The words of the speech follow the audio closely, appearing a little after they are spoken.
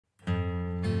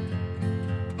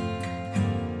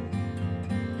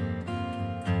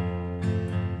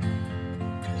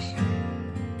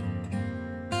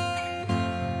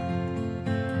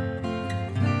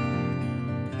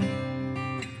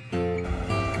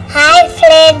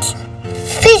Friends,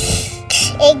 fish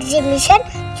exhibition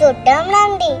చూద్దాం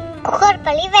రండి.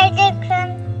 Kukatpally Vizag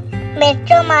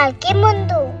metro mall కి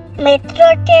ముందు. మెట్రో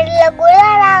ట్రైన్ లో కూడా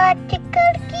రావచ్చు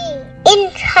ఇక్కడికి. ఇన్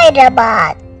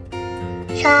హైదరాబాద్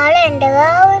చాలా ఎండగా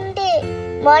ఉంది.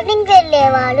 మార్నింగ్ వెళ్ళే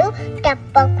వాళ్ళు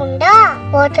తప్పకుండా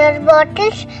వాటర్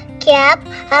బాటిల్స్, క్యాప్,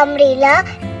 అంబ్రెల్లా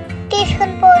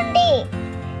తీసుకుని పోండి.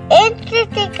 ఎంట్రీ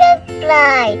టికెట్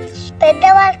ప్రైస్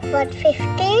పెద్దవాళ్ళకి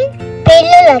 150,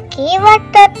 పిల్లలకి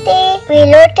 130.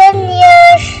 below 10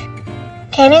 years.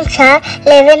 Timings are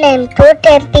 11 AM to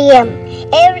 10 PM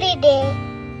every day.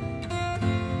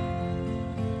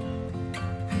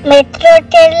 Metro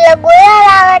train లో కూడా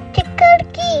రావచ్చు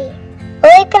ఇక్కడికి.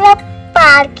 ఇక్కడ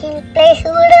పార్కింగ్ ప్లేస్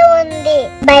కూడా ఉంది.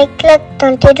 బైక్ లకు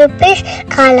 20 rupees,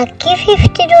 కార్లకి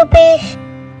 50 rupees.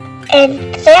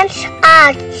 Entrance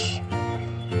arch.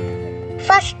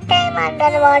 First time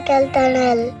under water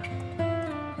tunnel.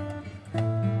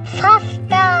 First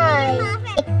time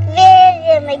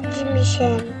aquarium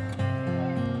exhibition.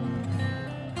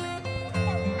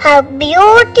 How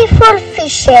beautiful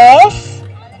fishes.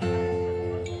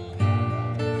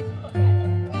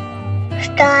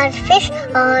 Starfish,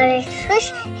 orange fish,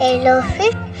 yellow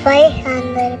fish,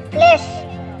 500 plus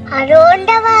around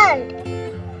the world.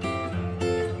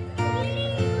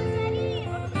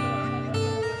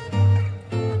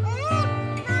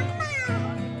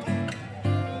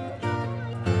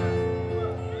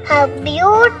 How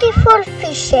beautiful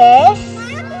fishes.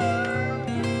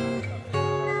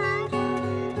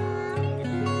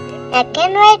 Black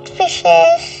and white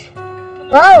fishes.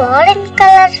 Wow, orange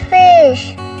color fish.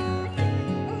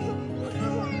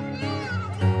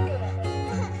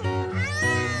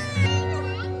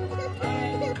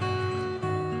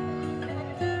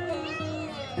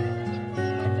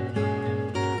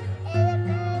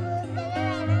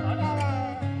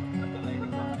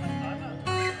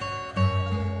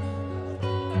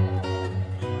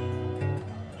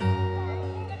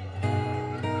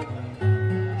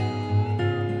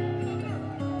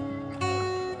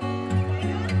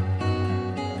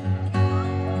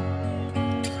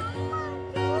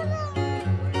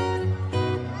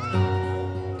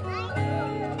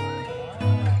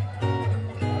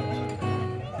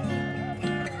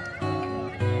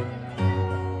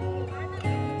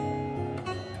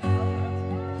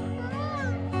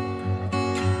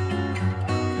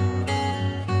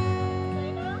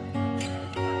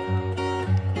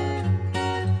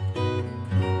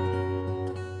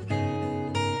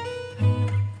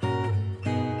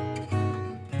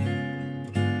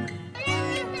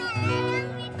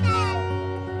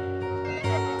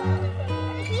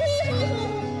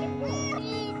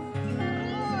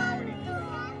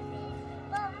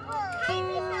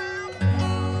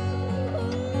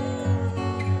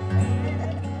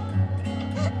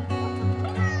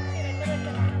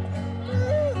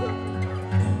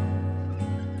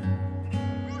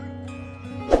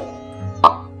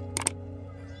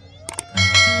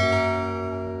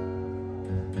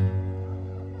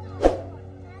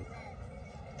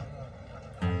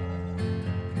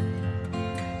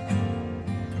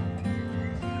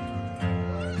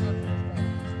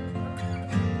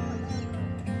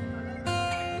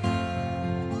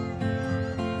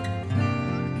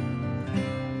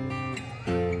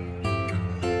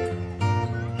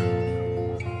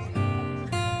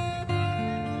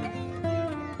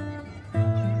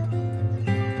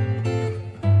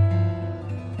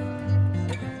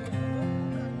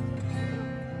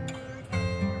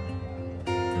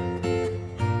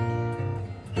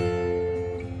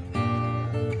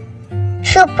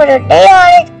 Super ఉంటాయి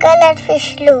orange colour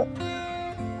ఫిష్లు.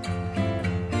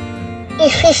 ఈ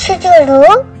fish చూడు,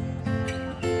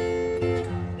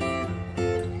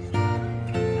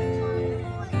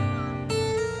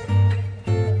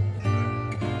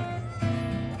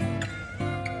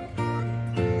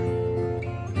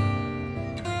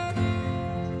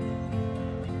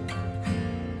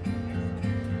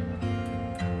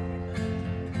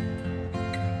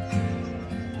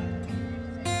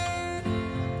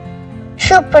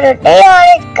 super ఉంటాయి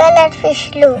orange colour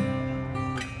ఫిష్లు.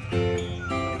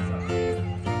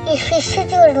 ఈ fish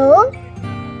చూడు,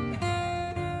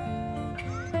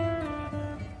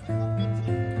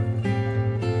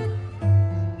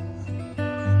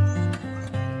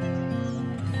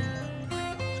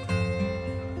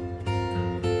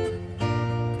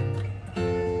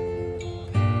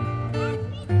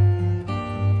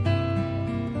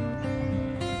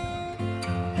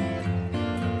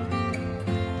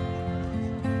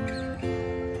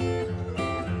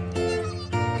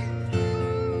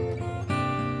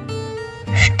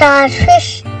 starfish.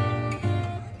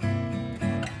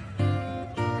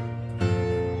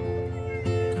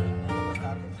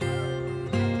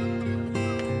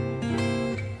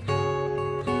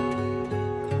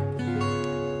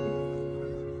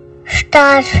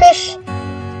 starfish,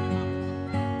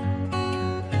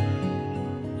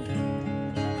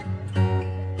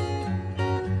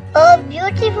 a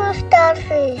beautiful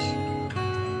starfish.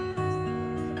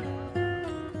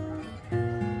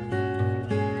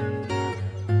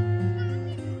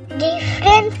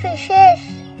 Different fishes.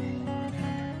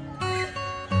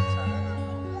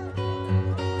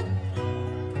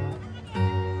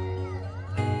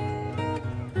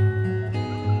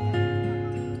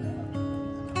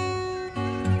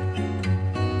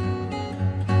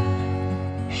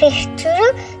 Fish చూడు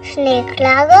snake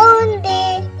లాగా ఉంది,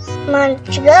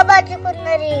 మంచిగా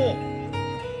బతుకున్నది.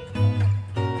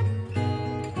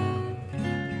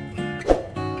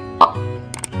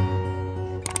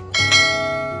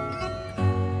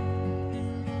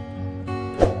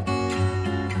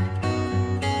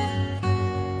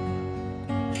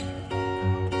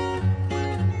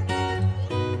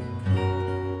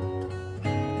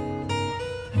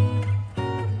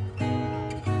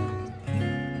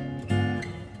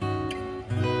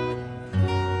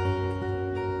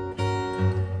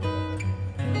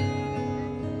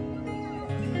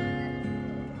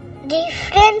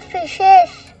 Different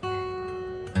fishes.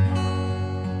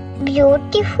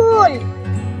 Beautiful.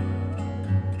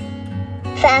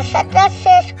 Fashion dress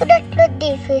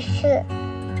చేసుకున్నట్లుంది fish.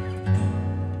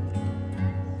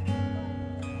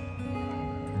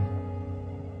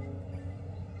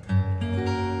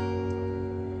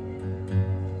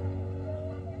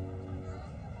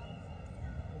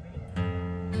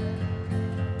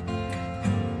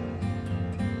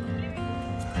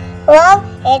 Wow,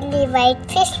 ఎన్ని వైట్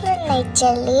ఫిష్ ఉన్నాయి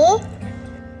చెల్లి.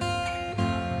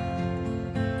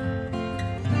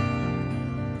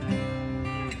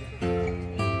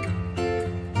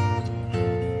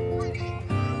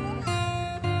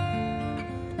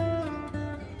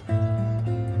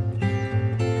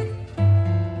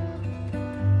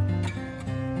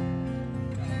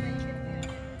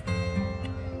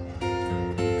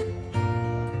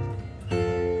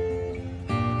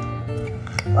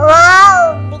 Wow,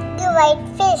 big white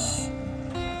fish.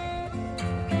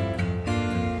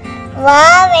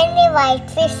 Wow, ఎన్ని వైట్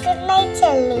ఫిష్ ఉన్నాయి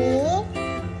చెల్లి.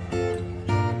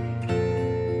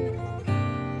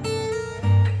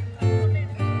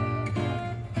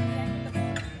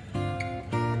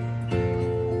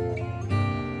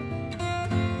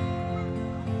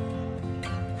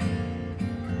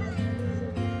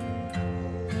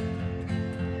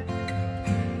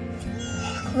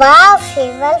 Wow,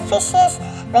 several fishes.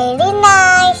 Very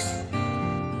nice.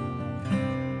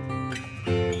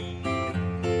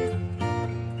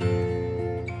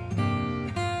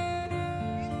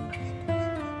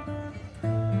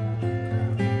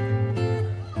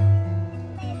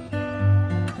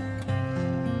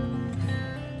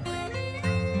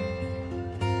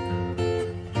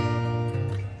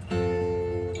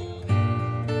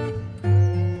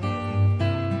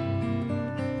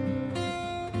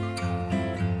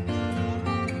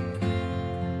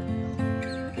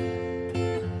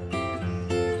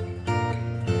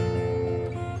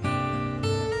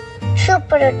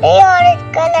 Super ఉన్నాయి orange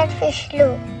colour ఫిష్లు.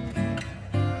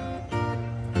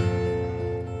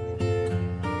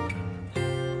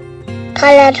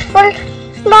 Colourful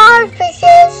small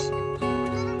fishes.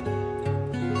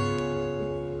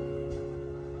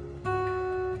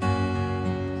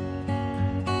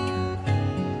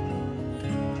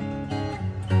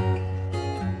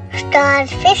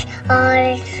 Star fish,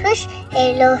 orange fish,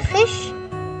 yellow fish.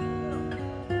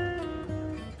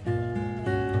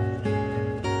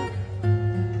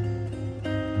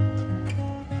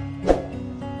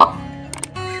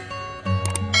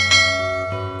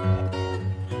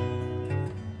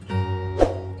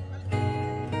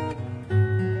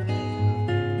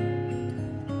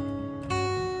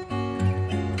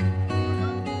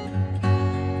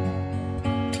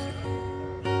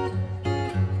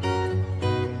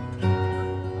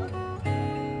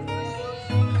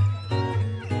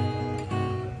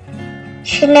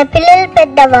 చిన్నపిల్లలు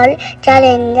పెద్దవాళ్ళు చాలా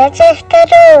ఎంజాయ్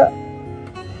చేస్తారు.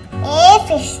 ఏ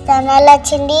ఫిష్ తనలు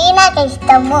వచ్చింది నాకు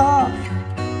ఇష్టము.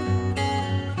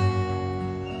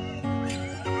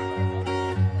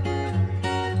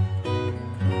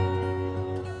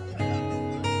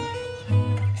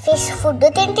 ఫిష్ ఫుడ్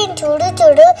తింటే చూడు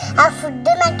చూడు, ఆ ఫుడ్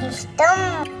నాకు ఇష్టం.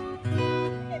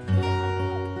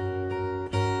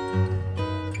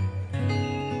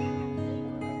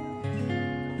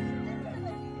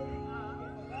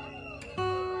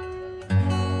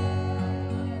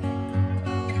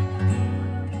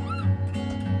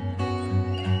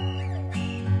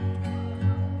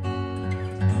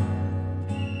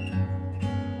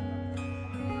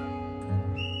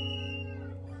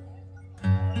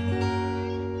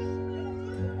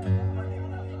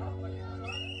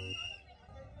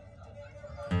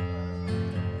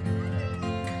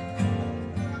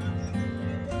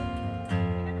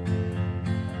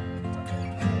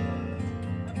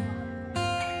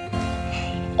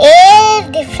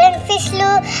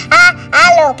 ఆ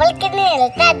లోపలికి నేను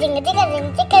వెళ్తా జింగ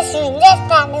స్వింగ్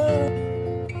చేస్తాను.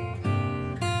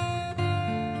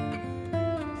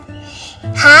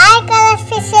 Hi colour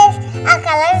fishes. ఆ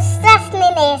కలర్ స్టఫ్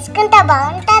నేను వేసుకుంటా,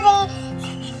 బాగుంటది.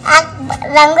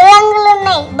 రంగు రంగులు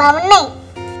ఉన్నాయి, బాగున్నాయి.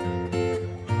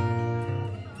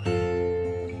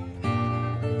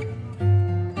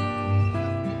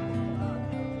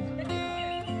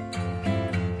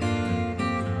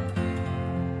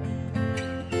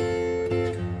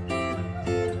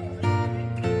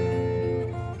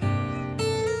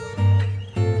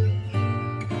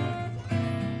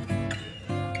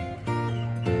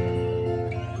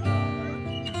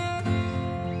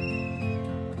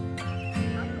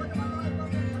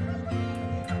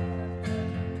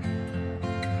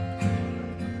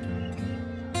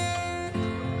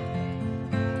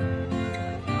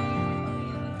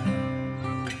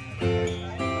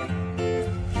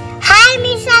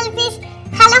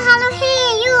 Hello, hey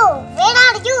you. Where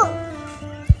are you?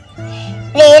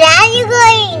 Where are you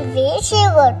going? We should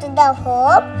go to the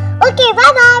home. Okay,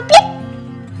 bye. Please.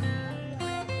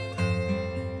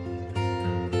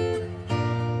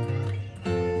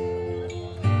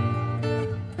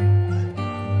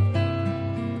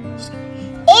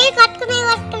 కట్టుకునే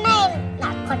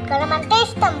నాకు కట్టుకోవడం అంటే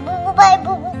ఇష్టం. బుగు bye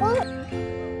బుగు.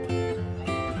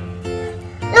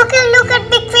 Look at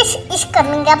big fish is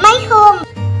coming at my home.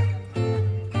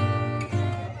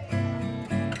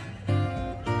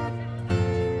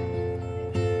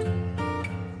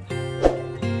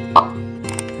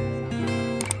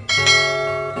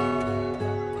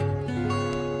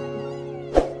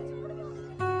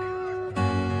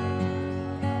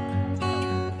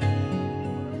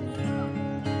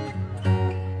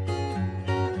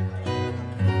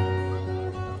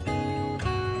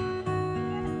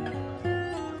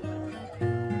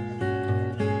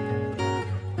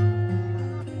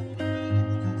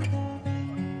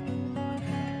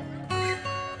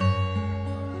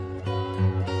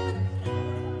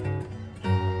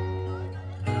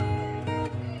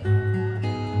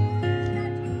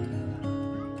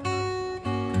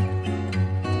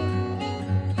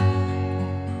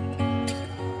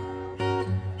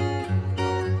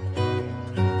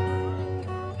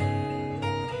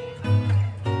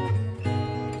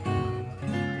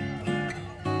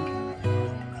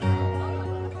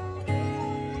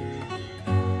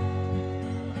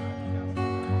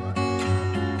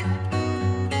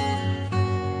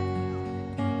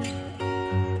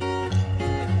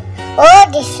 Oh,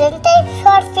 different types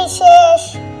of fishes.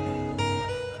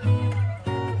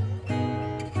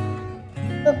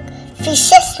 Look,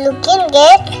 fishes looking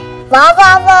great.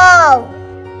 Wow.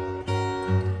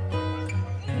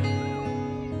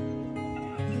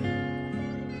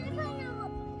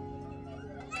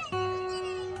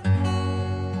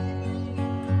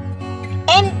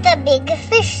 And the big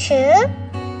fish.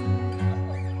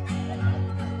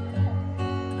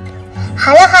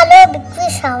 Hello, big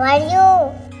fish. How are you?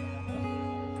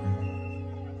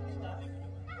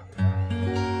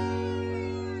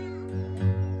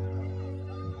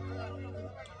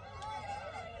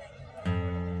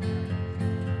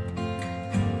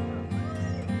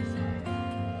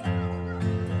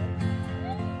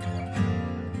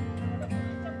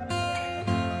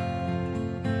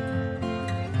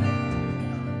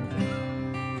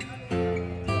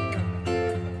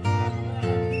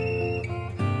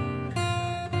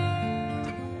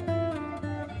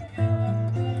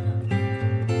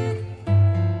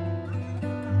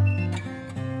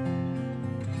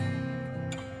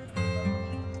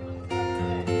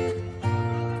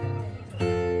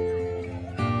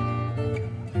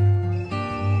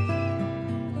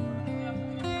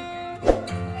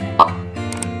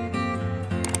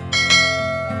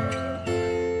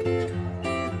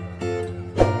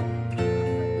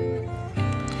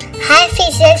 Hi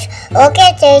fishes. Okay,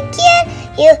 take care.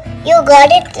 You got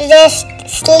it. Rest,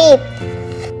 sleep.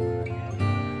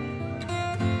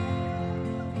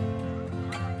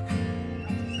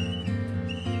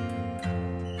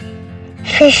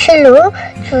 ఫిష్లు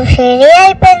చూసేది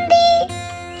అయిపోయింది.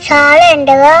 చాలా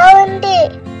ఎండగా ఉంది.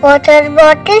 Water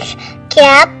bottles,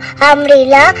 cap,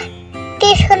 umbrella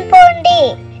తీసుకుని పోండి.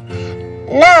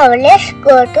 Now let's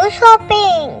go to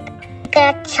shopping. ఇక్కడ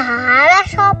చాలా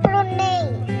షాపులు ఉన్నాయి.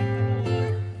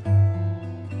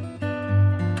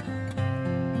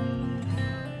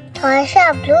 టాయ్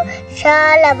షాపులు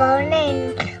చాలా బాగున్నాయి,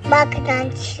 మాకు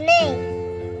నచ్చినాయి.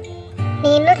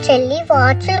 నేను చెల్లి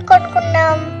వాచ్లు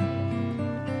కొనుక్కున్నాం.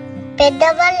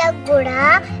 పెద్దవాళ్ళకు కూడా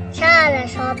చాలా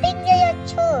షాపింగ్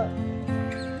చేయొచ్చు.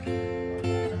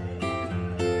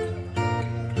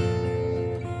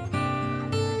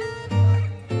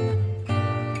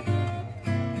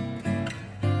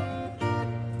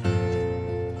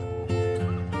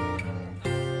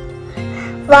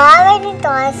 బాగా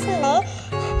టాయ్స్ ఉన్నాయి.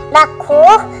 నాకు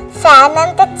ఫ్యాన్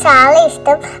అంటే చాలా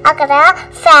ఇష్టం. అక్కడ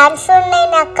ఫ్యాన్స్ ఉన్నాయి,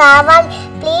 నాకు కావాలి.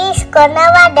 ప్లీజ్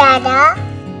కొనవా డాడా?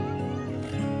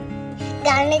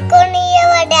 దాన్ని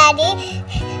కొనియవా డాడీ?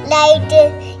 లైట్,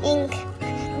 ఇంకా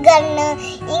గన్ను,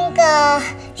 ఇంకా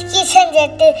కిచెన్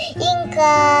సెట్,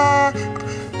 ఇంకా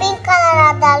పింక్ కలర్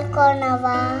అద్దాలు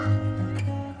కొనవా?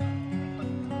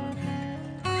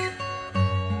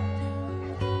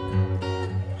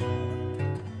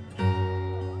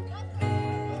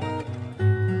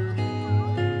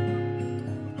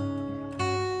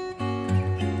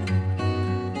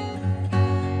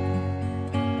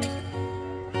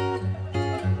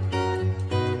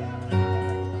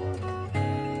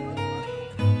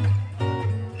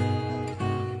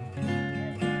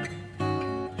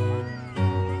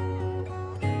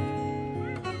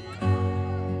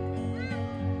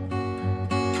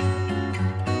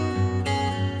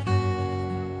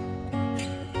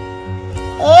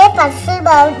 పర్సులు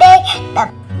బాగుంటాయి.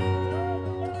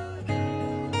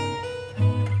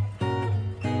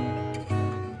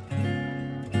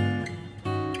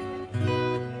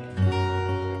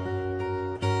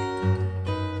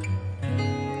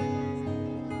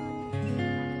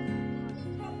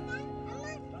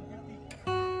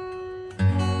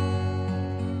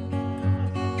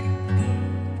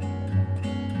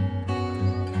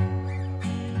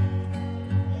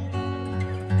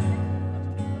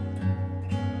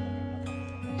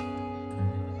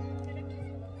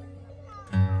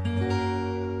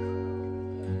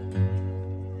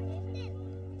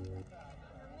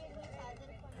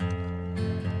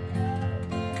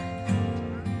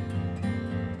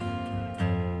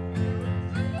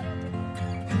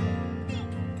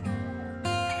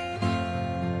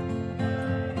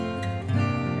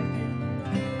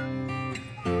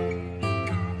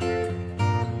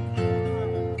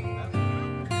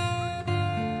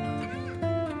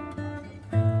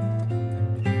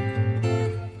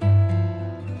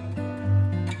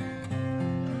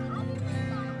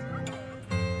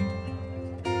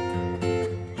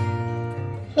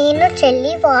 నేను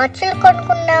చెల్లి వాచ్లు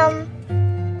కొనుక్కున్నాం.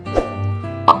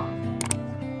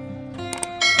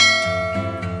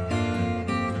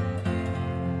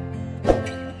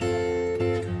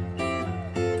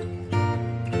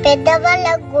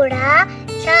 పెద్దవాళ్ళకు కూడా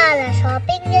చాలా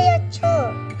షాపింగ్ చేయొచ్చు.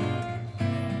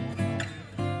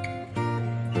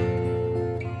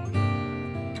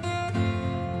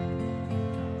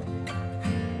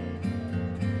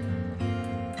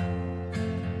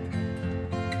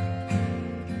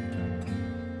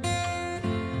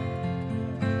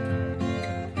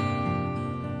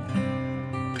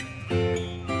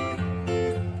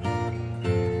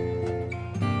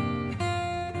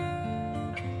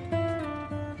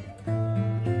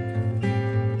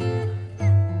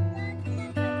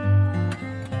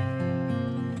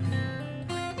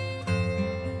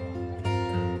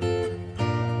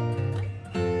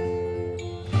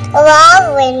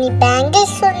 వావ్, ఎన్ని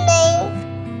బ్యాంగిల్స్ ఉన్నాయి.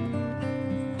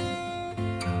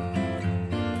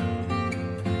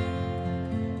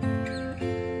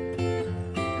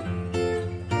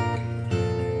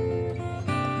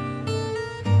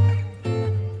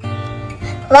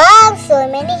 Wow, so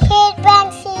many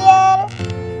headbands here.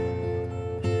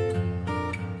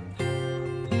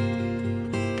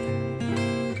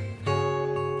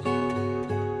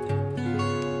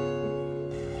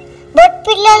 But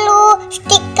పిల్లలు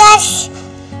స్టిక్కర్స్,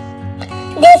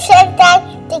 డిఫరెంట్ టైప్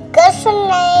స్టిక్కర్స్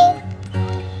ఉన్నాయి.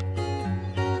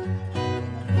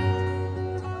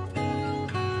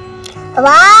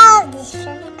 Wow,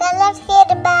 different colors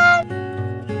headband.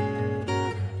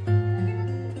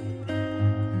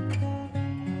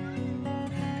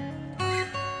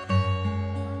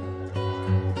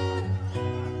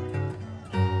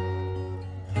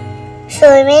 So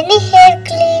many hair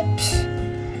clips.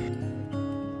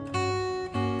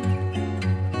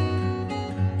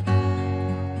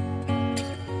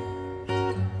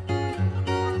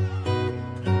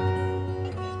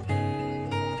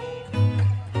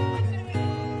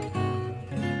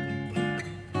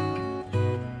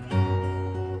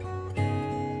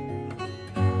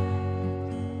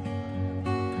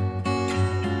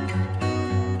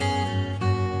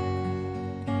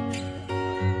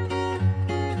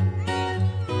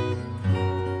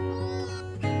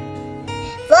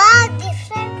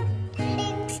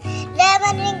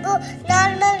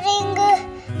 Normal ring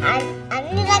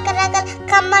అన్ని రకరకాల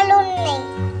కమ్మలు ఉన్నాయి.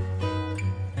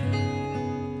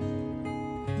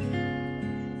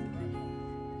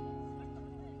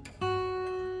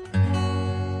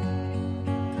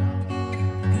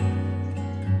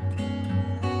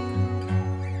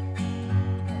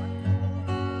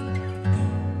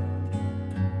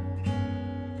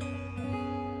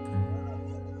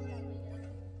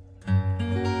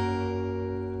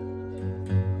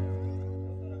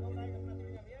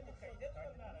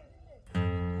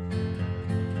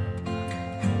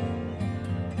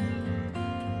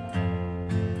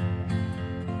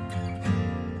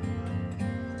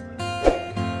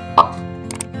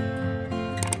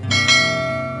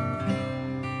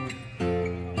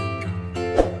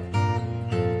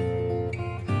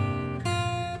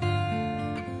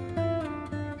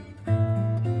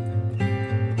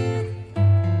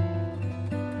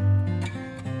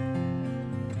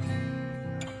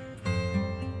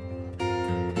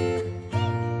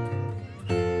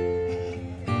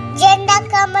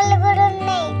 కమలాలు కూడా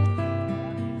ఉన్నాయి.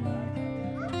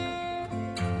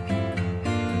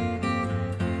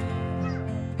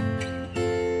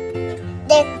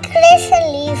 డెకరేషన్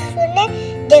లీవ్స్ ఉన్నాయి,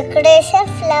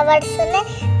 డెకరేషన్ ఫ్లవర్స్ ఉన్నాయి,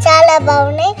 చాలా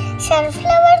బాగున్నాయి.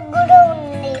 సన్ఫ్లవర్ కూడా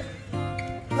ఉంది.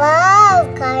 Wow,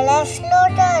 colours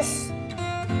lotus.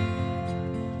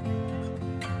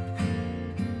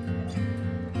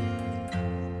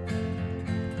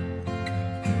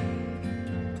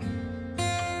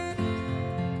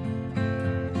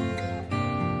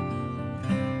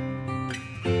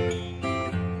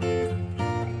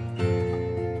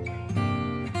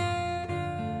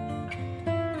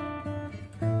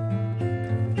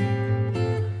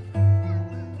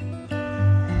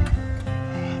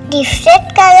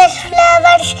 Different colours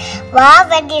flowers.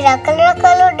 Wow, అన్ని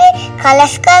రకరకాలు ఉన్నాయి.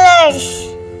 కలర్స్.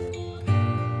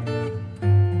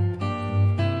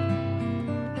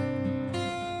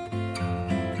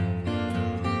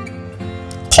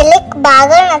 చెల్లికి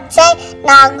బాగా నచ్చాయి,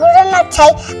 నాకు కూడా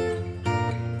నచ్చాయి.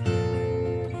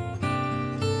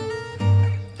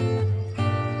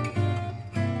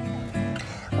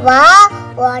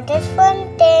 వావ్, వాటర్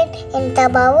ఫౌంటైన్ ఎంత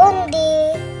బాగుంది.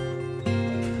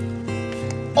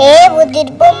 ఏ బుద్ధి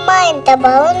బొమ్మ ఎంత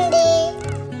బాగుంది.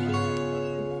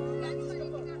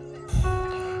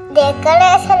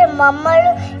 డెకరేషన్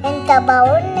బొమ్మలు ఎంత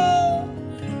బాగున్నాయి.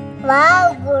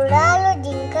 వావ్, గుర్రాలు,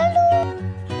 జింకలు.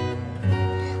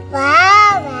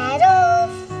 Wow,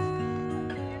 Aorus.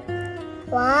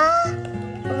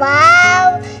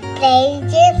 వావ్,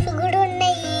 ప్రైజెస్ కూడా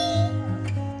ఉన్నాయి.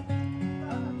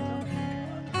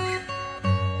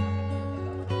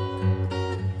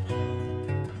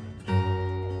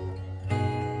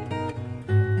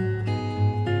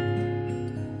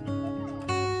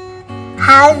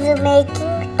 House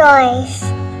making toys.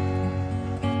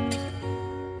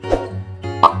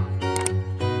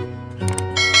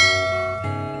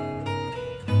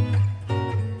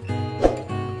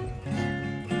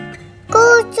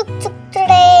 Chuk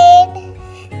train.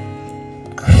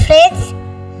 Friends,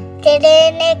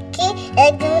 train ekki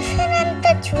exhibition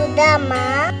anta chudama.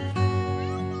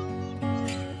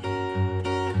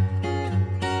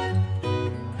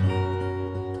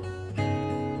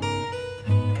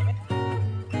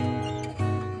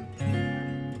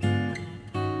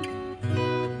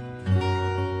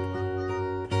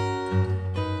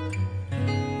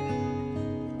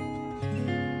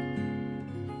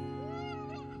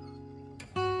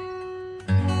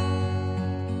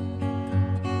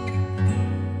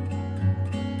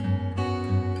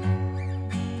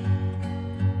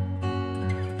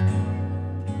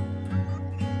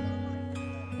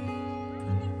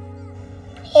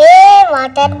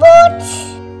 Water boats.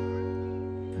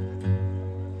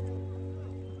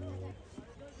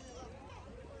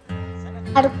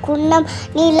 ఆడుకున్నాం.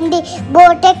 నీళ్ళండి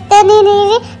బోట్ ఎక్కని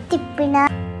నీళ్ళు తిప్పిన.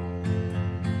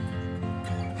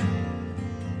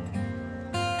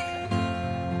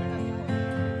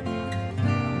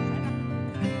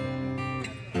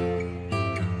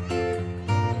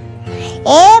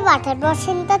 వాటర్ బాల్స్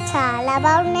ఇంత చాలా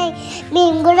బాగున్నాయి.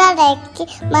 మేము కూడా ఎక్కి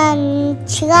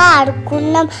మంచిగా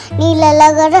ఆడుకున్నాం. నీళ్ళలో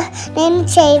కూడా నేను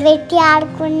చేయి పెట్టి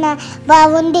ఆడుకున్నా.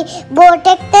 బాగుంది. బోట్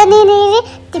ఎక్కని నీళ్ళు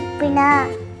తిప్పిన.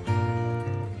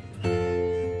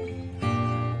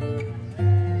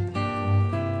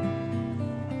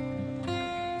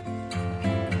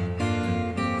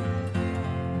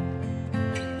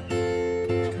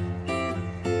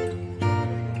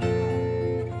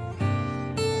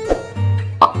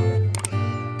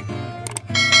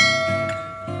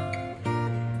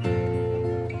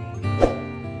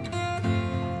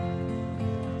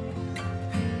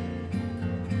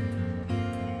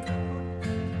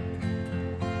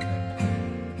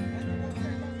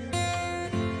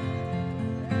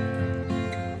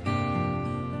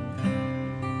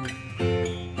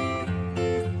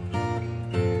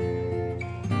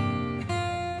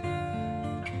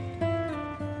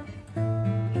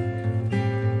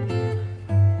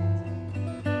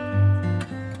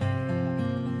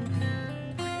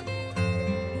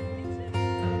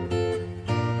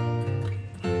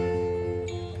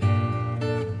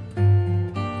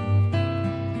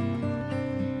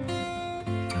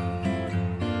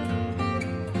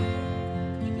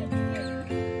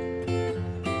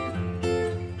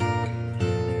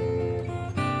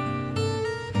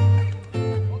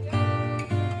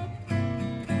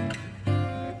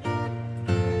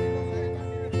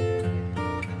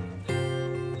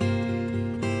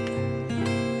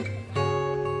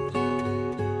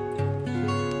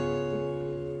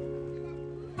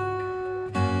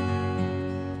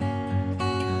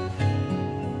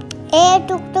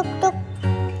 టుక్ టుక్ టుక్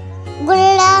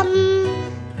గుళ్ళం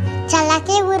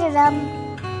చల్లకి Namaskaram.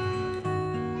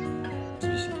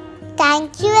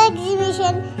 Thank you,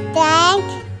 exhibition.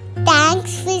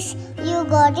 Thanks, fish. You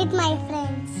got it, my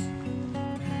friends.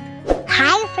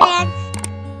 Hi, friends.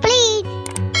 Please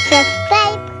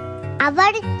subscribe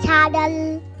our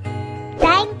channel.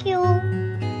 Thank you.